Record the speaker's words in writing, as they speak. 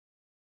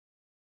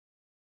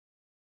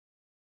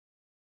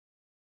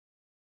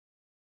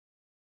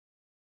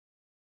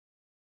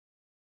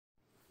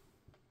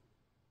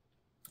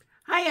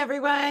Hi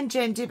everyone,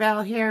 Jen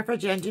Dubell here for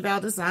Jen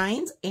Dubell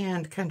Designs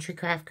and Country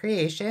Craft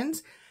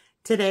Creations.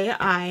 Today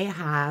I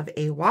have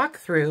a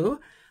walkthrough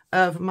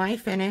of my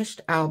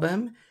finished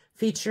album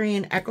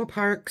featuring Echo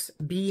Park's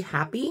Be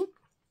Happy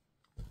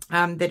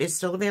that is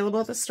still available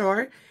at the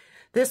store.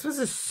 This was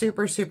a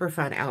super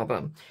fun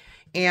album,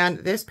 and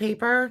this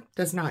paper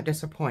does not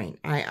disappoint.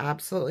 I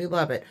absolutely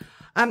love it.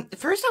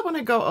 First I want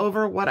to go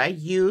over what I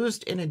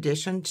used in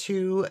addition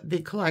to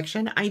the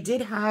collection. I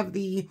did have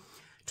the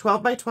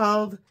 12 by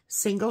 12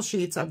 single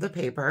sheets of the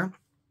paper,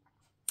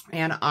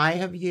 and I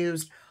have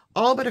used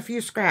all but a few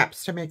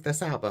scraps to make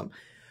this album.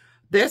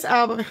 This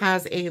album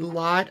has a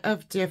lot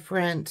of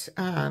different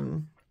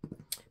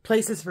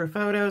places for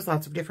photos,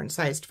 lots of different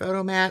sized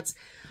photo mats.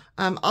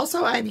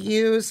 Also, I've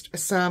used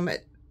some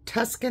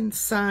Tuscan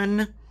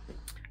Sun,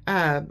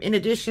 in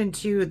addition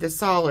to the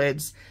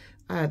solids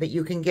that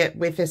you can get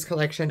with this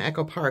collection.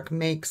 Echo Park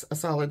makes a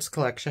solids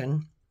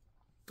collection.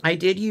 I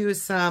did use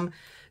some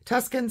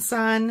Tuscan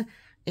Sun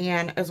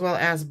and as well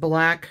as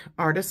black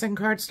artisan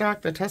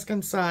cardstock. The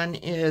Tuscan Sun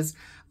is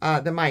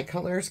the My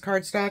Colors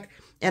cardstock,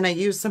 and I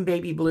used some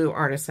baby blue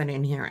artisan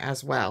in here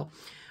as well.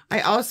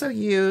 I also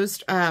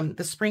used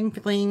the Spring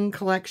Fling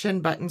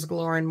collection, Buttons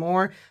Galore and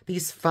More,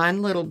 these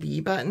fun little bee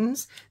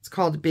buttons. It's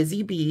called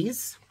Busy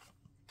Bees.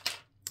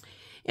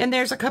 And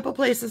there's a couple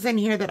places in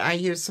here that I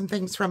used some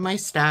things from my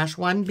stash,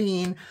 one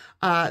being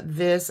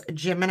this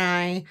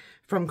Gemini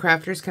from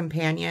Crafter's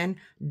Companion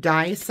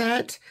die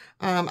set.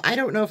 I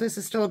don't know if this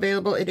is still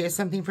available. It is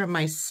something from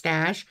my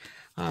stash.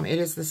 It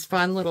is this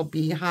fun little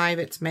beehive.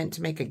 It's meant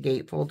to make a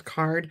gatefold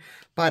card,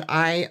 but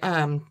I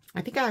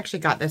think I actually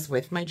got this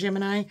with my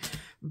Gemini,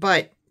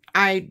 but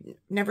I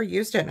never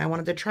used it and I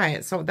wanted to try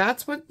it. So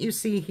that's what you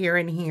see here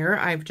and here.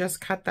 I've just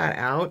cut that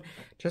out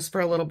just for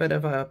a little bit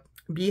of a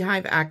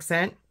beehive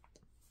accent.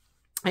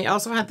 I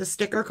also had the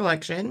sticker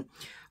collection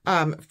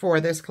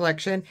for this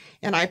collection,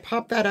 and I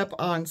popped that up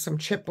on some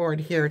chipboard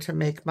here to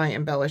make my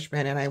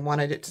embellishment, and I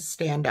wanted it to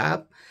stand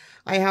up.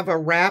 I have a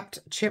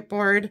wrapped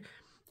chipboard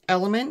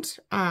element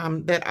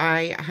that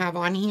I have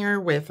on here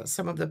with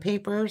some of the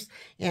papers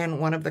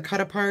and one of the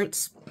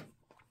cut-aparts.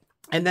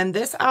 And then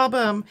this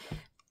album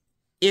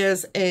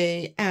is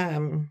a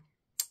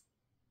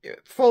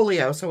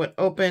folio, so it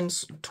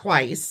opens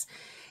twice,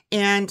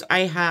 and I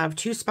have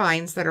two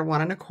spines that are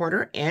 1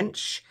 1/4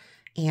 inch.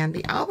 And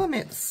the album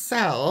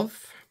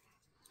itself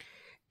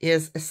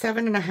is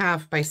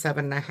 7.5 by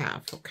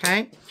 7.5,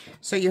 okay?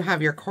 So you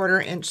have your 1/4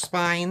 inch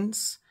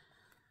spines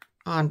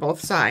on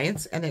both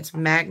sides, and it's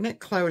magnet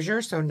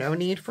closure, so no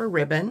need for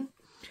ribbon.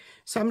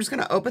 So I'm just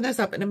going to open this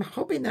up, and I'm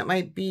hoping that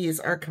my bees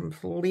are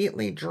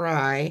completely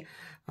dry.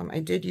 I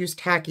did use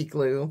tacky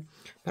glue,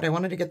 but I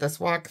wanted to get this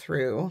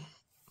walkthrough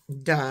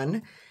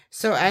done.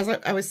 So as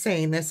I was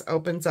saying, this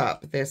opens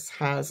up. This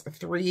has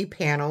 3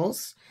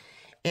 panels.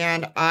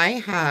 And I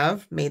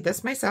have made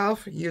this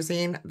myself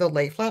using the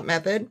lay flat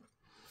method.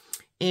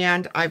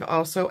 And I've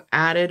also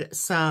added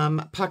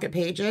some pocket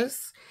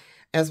pages,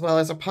 as well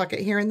as a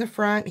pocket here in the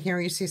front. Here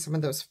you see some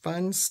of those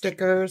fun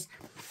stickers.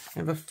 I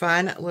have a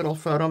fun little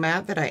photo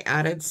mat that I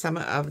added some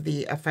of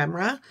the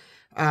ephemera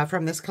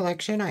from this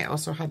collection. I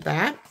also have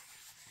that.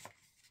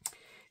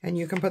 And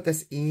you can put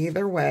this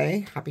either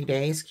way. Happy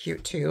Days,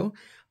 cute too.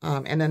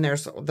 And then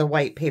there's the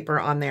white paper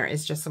on there.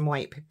 It's just some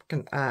white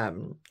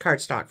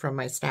cardstock from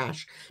my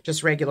stash,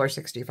 just regular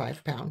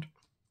 65 pound.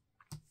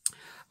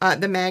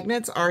 The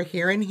magnets are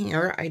here and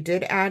here. I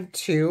did add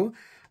 2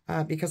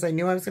 because I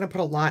knew I was going to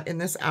put a lot in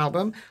this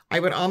album.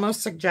 I would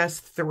almost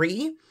suggest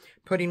 3,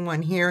 putting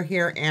one here,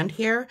 here, and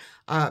here,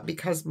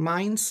 because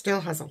mine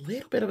still has a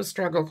little bit of a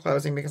struggle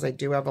closing because I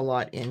do have a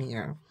lot in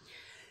here.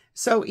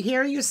 So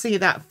here you see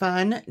that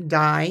fun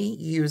die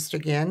used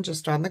again,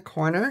 just on the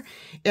corner.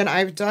 And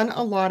I've done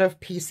a lot of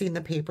piecing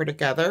the paper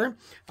together,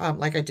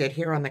 like I did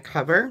here on the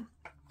cover.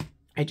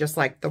 I just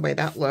liked the way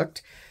that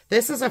looked.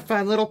 This is a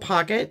fun little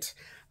pocket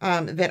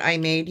that I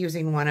made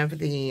using one of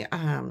the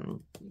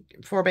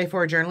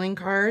 4x4 journaling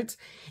cards.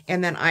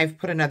 And then I've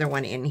put another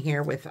one in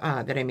here with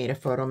that I made a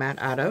photo mat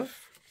out of.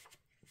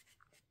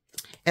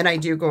 And I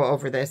do go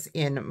over this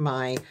in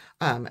my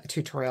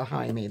tutorial how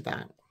I made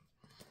that.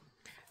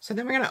 So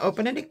then we're going to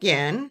open it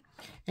again,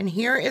 and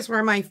here is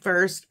where my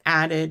first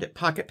added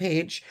pocket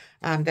page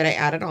that I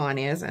added on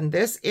is, and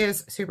this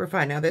is super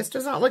fun. Now this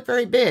does not look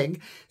very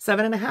big.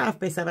 7.5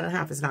 by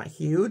 7.5 is not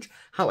huge.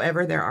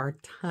 However, there are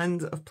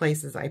tons of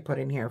places I put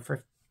in here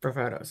for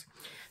photos.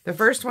 The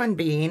first one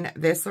being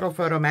this little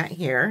photo mat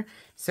here.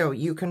 So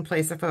you can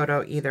place a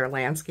photo, either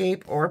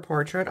landscape or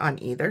portrait, on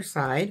either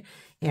side.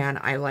 And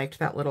I liked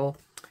that little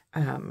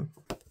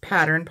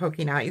pattern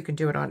poking out. You can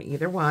do it on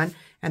either one.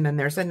 And then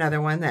there's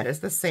another one that is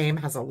the same,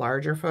 has a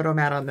larger photo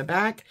mat on the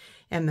back,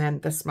 and then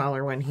the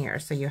smaller one here.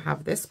 So you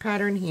have this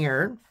pattern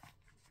here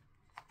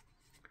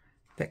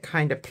that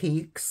kind of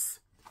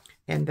peaks,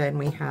 and then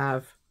we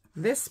have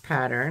this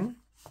pattern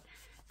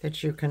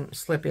that you can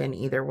slip in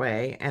either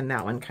way, and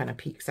that one kind of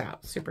peeks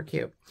out. Super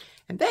cute.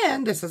 And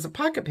then this is a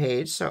pocket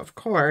page, so of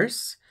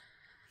course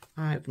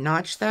I've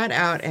notched that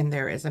out, and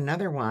there is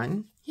another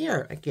one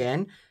here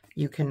again,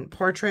 You can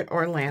portrait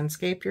or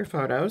landscape your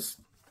photos.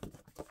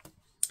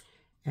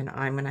 And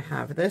I'm going to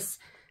have this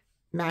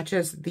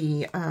matches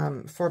the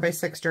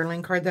 4x6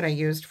 journaling card that I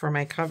used for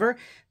my cover.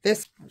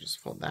 This, I'll just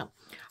fold that.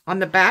 On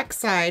the back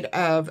side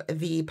of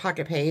the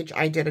pocket page,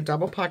 I did a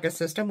double pocket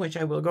system, which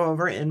I will go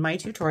over in my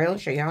tutorial,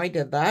 show you how I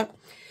did that.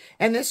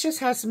 And this just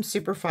has some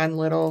super fun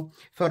little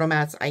photo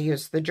mats. I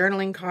used the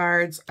journaling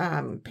cards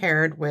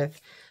paired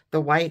with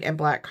the white and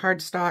black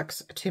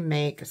cardstocks to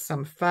make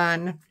some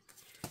fun.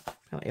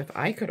 Well, if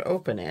I could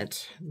open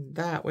it,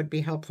 that would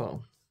be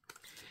helpful.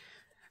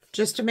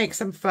 Just to make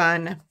some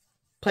fun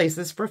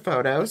places for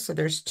photos. So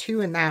there's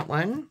 2 in that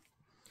one.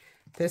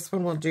 This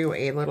one will do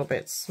a little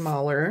bit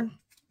smaller,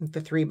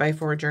 the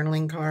 3x4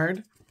 journaling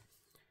card,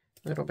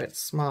 a little bit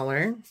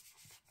smaller.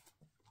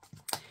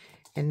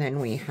 And then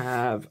we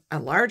have a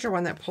larger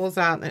one that pulls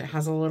out that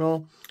has a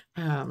little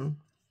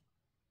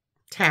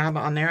tab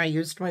on there. I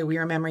used my We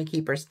Are Memory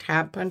Keepers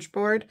tab punch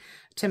board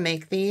to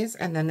make these.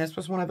 And then this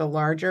was one of the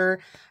larger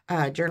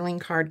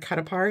journaling card cut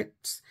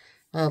aparts.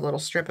 A little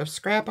strip of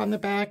scrap on the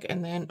back,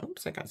 and then,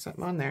 oops, I got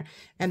something on there.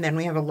 And then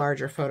we have a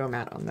larger photo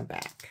mat on the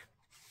back.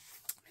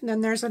 And then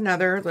there's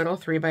another little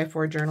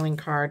 3x4 journaling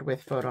card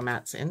with photo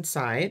mats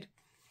inside.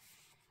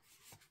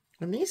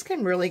 And these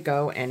can really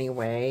go any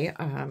way.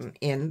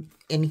 In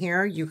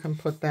here, you can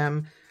put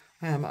them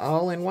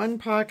all in one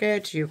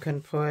pocket. You can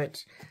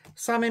put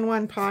some in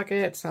one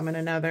pocket, some in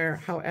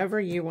another. However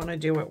you want to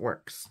do it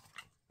works.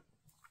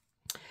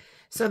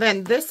 So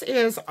then this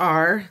is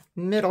our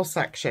middle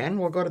section.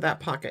 We'll go to that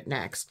pocket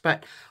next,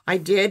 but I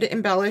did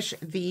embellish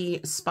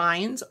the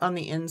spines on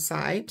the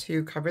inside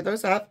to cover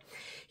those up.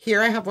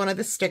 Here I have one of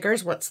the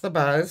stickers, What's the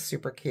Buzz?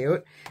 Super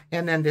cute.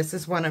 And then this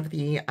is one of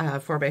the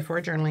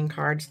 4x4 journaling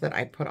cards that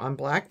I put on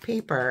black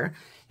paper.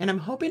 And I'm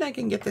hoping I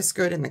can get this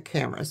good in the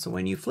camera. So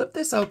when you flip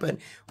this open,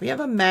 we have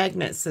a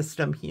magnet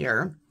system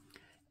here.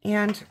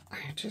 And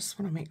I just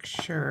want to make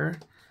sure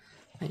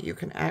that you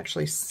can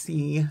actually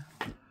see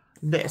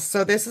this.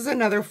 So this is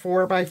another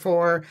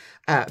 4x4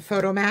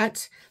 photo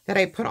mat that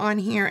I put on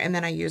here, and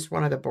then I used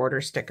one of the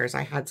border stickers.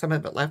 I had some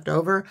of it left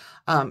over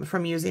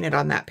from using it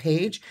on that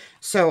page,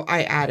 so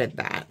I added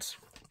that.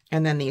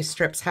 And then these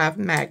strips have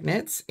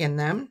magnets in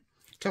them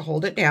to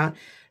hold it down.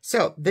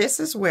 So this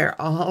is where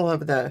all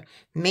of the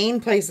main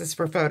places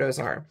for photos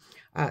are.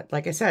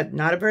 Like I said,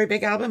 not a very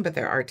big album, but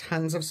there are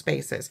tons of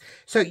spaces.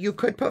 So you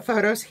could put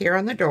photos here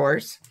on the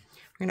doors.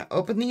 We're going to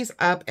open these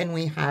up, and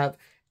we have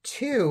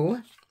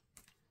 2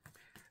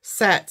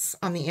 sets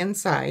on the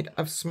inside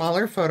of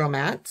smaller photo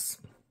mats.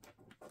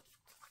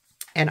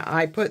 And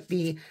I put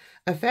the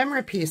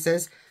ephemera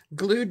pieces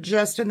glued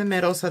just in the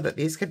middle so that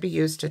these could be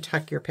used to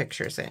tuck your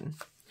pictures in.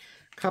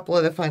 A couple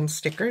of the fun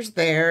stickers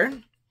there.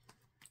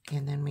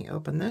 And then we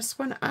open this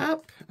one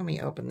up, and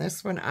we open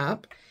this one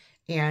up,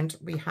 and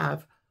we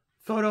have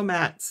photo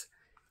mats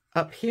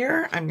up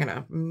here. I'm going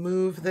to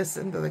move this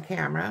into the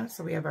camera.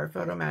 So we have our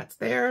photo mats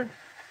there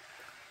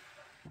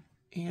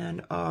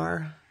and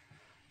our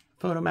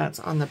photo mats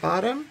on the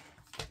bottom.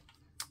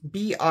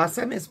 Be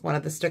Awesome is one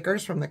of the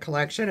stickers from the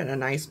collection and a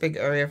nice big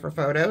area for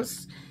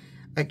photos.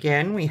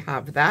 Again, we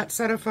have that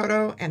set of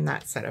photo and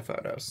that set of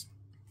photos.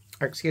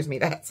 Or excuse me,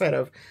 that set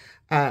of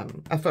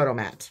a photo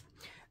mat.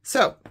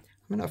 So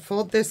I'm going to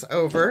fold this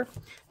over.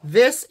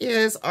 This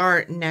is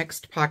our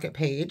next pocket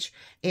page,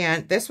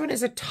 and this one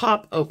is a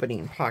top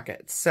opening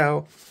pocket.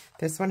 So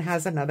this one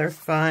has another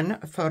fun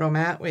photo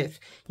mat with,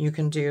 you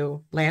can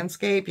do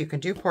landscape, you can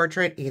do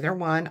portrait, either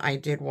one. I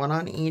did one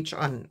on each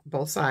on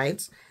both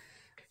sides.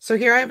 So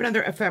here I have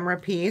another ephemera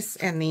piece,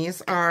 and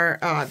these are,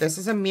 this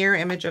is a mirror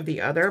image of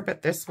the other,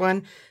 but this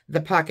one,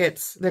 the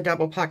pockets, the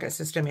double pocket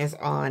system is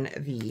on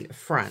the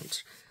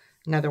front.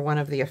 Another one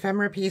of the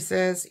ephemera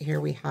pieces.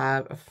 Here we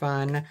have a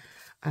fun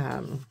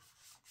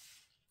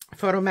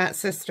photo mat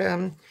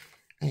system.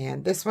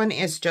 And this one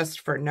is just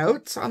for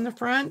notes on the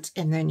front.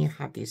 And then you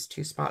have these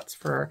 2 spots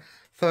for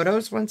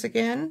photos once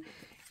again.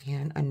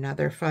 And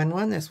another fun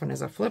one. This one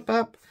is a flip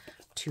up.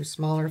 2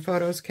 smaller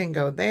photos can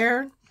go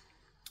there.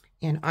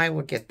 And I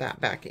will get that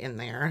back in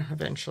there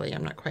eventually.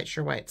 I'm not quite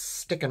sure why it's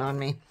sticking on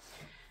me.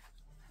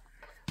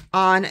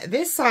 On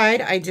this side,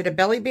 I did a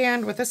belly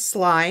band with a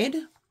slide.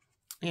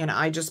 And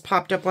I just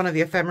popped up one of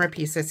the ephemera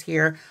pieces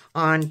here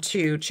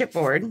onto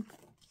chipboard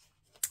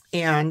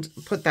and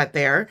put that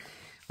there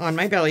on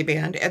my belly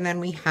band. And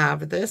then we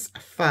have this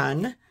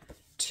fun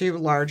 2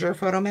 larger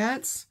photo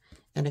mats.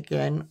 And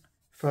again,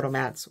 photo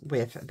mats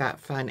with that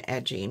fun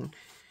edging.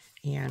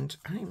 And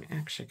I'm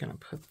actually going to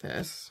put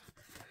this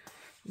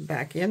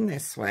back in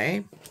this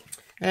way.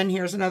 And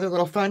here's another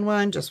little fun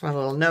one, just one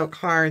little note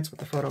cards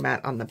with the photo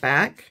mat on the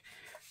back.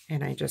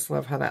 And I just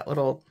love how that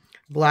little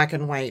black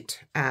and white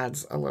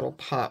adds a little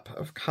pop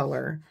of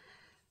color.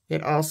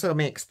 It also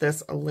makes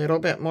this a little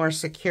bit more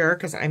secure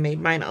because I made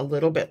mine a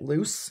little bit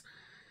loose.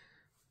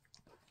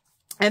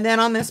 And then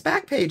on this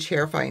back page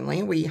here,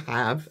 finally, we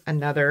have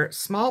another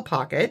small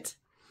pocket.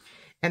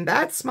 And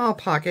that small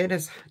pocket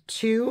is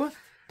 2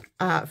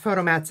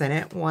 photo mats in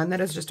it. One that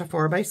is just a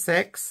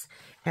 4x6,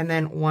 and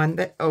then one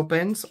that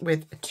opens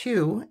with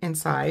 2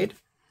 inside.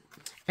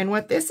 And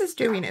what this is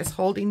doing is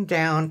holding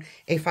down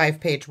a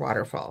 5-page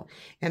waterfall.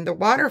 And the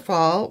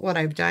waterfall, what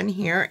I've done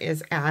here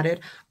is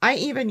added, I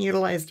even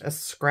utilized a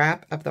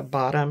scrap of the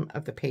bottom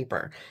of the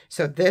paper.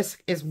 So this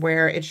is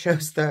where it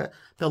shows the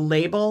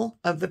label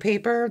of the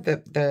paper,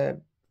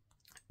 the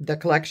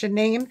collection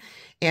name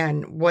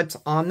and what's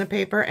on the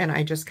paper. And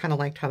I just kind of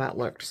liked how that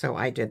looked. So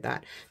I did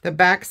that. The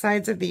back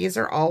sides of these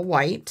are all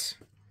white.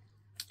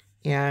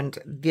 And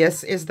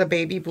this is the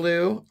baby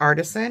blue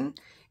Artisan.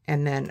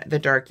 And then the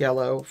dark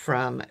yellow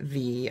from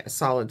the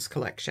Solids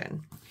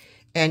collection.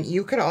 And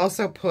you could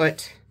also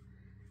put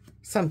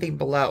something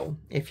below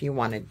if you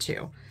wanted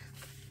to.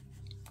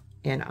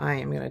 And I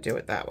am going to do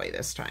it that way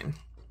this time.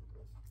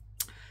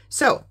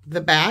 So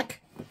the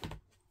back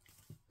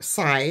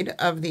side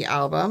of the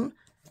album,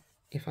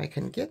 if I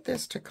can get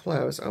this to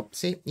close. Oh,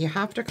 see, you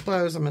have to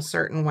close them a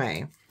certain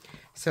way.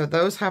 So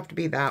those have to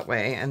be that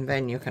way, and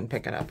then you can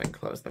pick it up and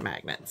close the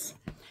magnets.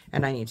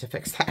 And I need to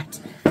fix that.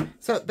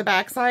 So the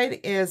back side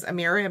is a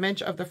mirror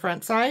image of the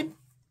front side.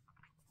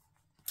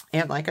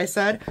 And like I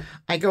said,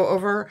 I go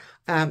over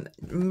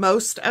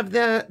most of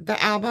the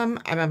album.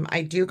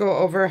 I do go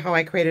over how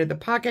I created the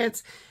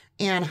pockets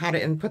and how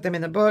to put them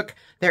in the book.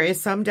 There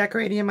is some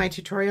decorating in my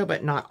tutorial,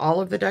 but not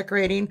all of the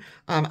decorating.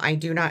 I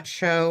do not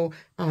show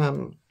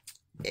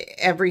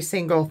every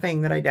single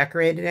thing that I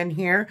decorated in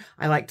here.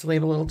 I like to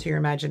leave a little to your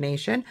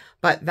imagination,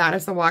 but that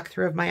is the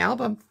walkthrough of my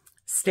album.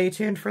 Stay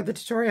tuned for the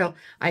tutorial.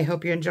 I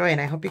hope you enjoy,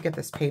 and I hope you get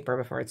this paper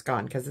before it's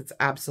gone because it's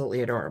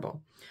absolutely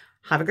adorable.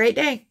 Have a great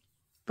day.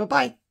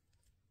 Bye-bye.